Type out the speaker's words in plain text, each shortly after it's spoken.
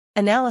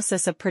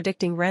Analysis of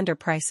predicting Rndr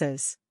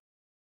prices.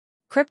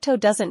 Crypto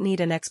doesn't need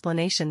an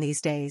explanation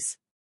these days.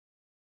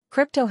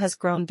 Crypto has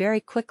grown very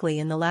quickly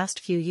in the last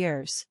few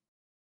years.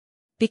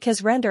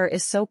 Because Rndr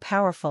is so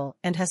powerful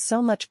and has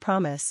so much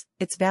promise,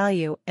 its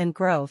value and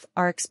growth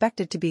are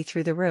expected to be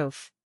through the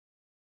roof.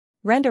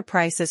 Rndr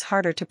price is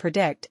harder to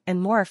predict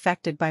and more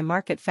affected by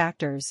market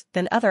factors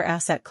than other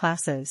asset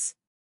classes.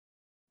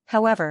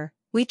 However,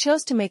 we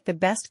chose to make the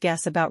best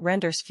guess about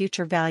Rndr's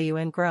future value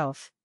and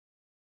growth.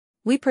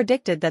 We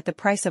predicted that the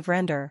price of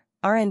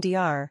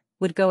Rndr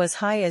would go as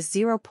high as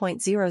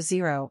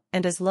 0.00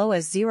 and as low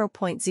as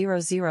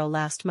 0.00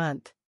 last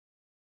month.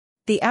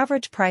 The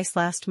average price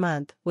last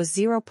month was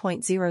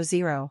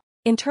 0.00.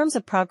 In terms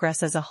of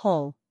progress as a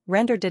whole,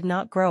 Rndr did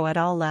not grow at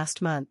all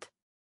last month.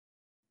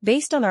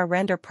 Based on our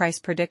Rndr price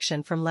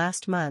prediction from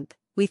last month,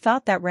 we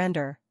thought that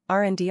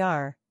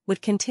Rndr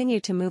would continue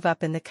to move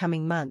up in the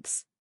coming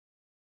months.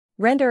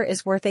 Rndr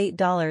is worth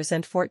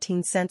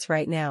 $8.14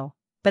 right now,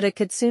 but it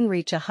could soon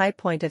reach a high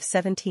point of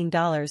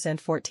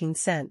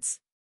 $17.14.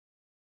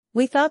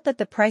 We thought that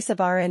the price of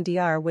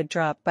Rndr would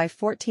drop by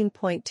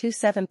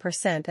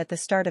 14.27% at the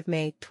start of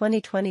May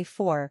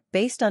 2024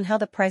 based on how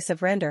the price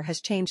of Rndr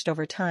has changed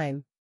over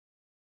time.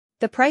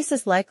 The price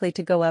is likely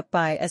to go up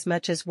by as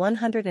much as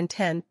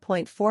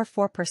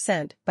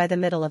 110.44% by the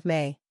middle of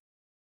May.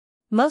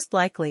 Most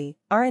likely,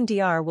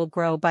 Rndr will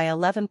grow by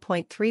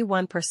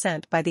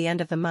 11.31% by the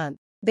end of the month.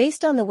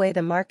 Based on the way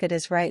the market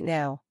is right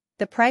now,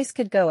 the price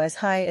could go as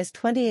high as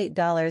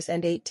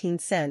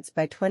 $28.18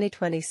 by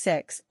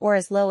 2026 or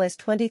as low as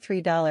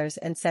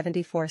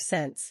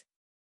 $23.74.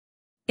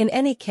 In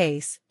any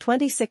case,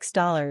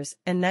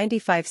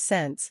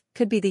 $26.95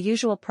 could be the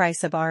usual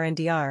price of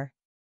Rndr.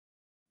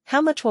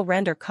 How much will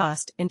Rndr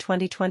cost in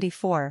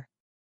 2024?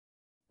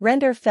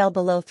 Rndr fell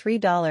below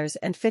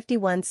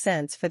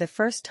 $3.51 for the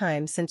first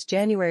time since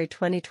January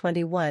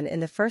 2021 in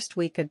the first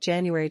week of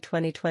January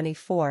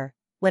 2024,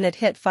 when it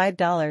hit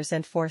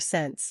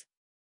 $5.04.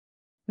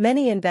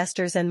 Many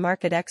investors and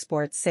market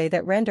experts say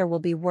that Rndr will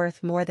be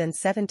worth more than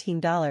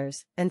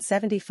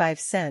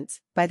 $17.75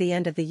 by the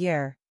end of the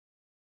year.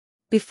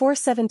 Before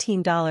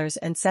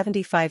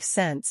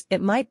 $17.75,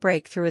 it might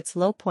break through its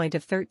low point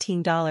of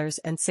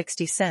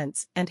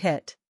 $13.60 and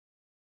hit.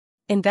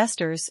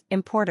 Investors,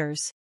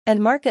 importers,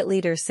 and market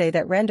leaders say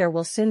that Rndr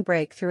will soon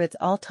break through its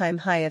all-time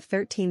high of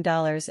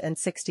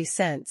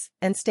 $13.60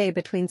 and stay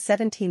between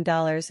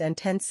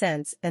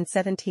 $17.10 and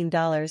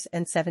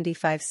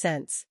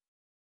 $17.75.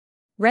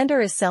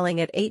 Rndr is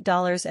selling at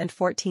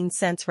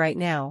 $8.14 right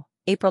now,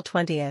 April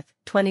 20,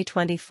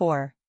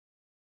 2024.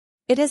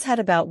 It has had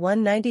about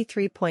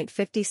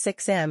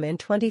 193.56 M in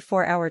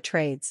 24-hour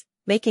trades,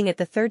 making it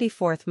the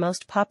 34th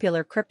most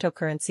popular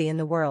cryptocurrency in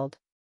the world.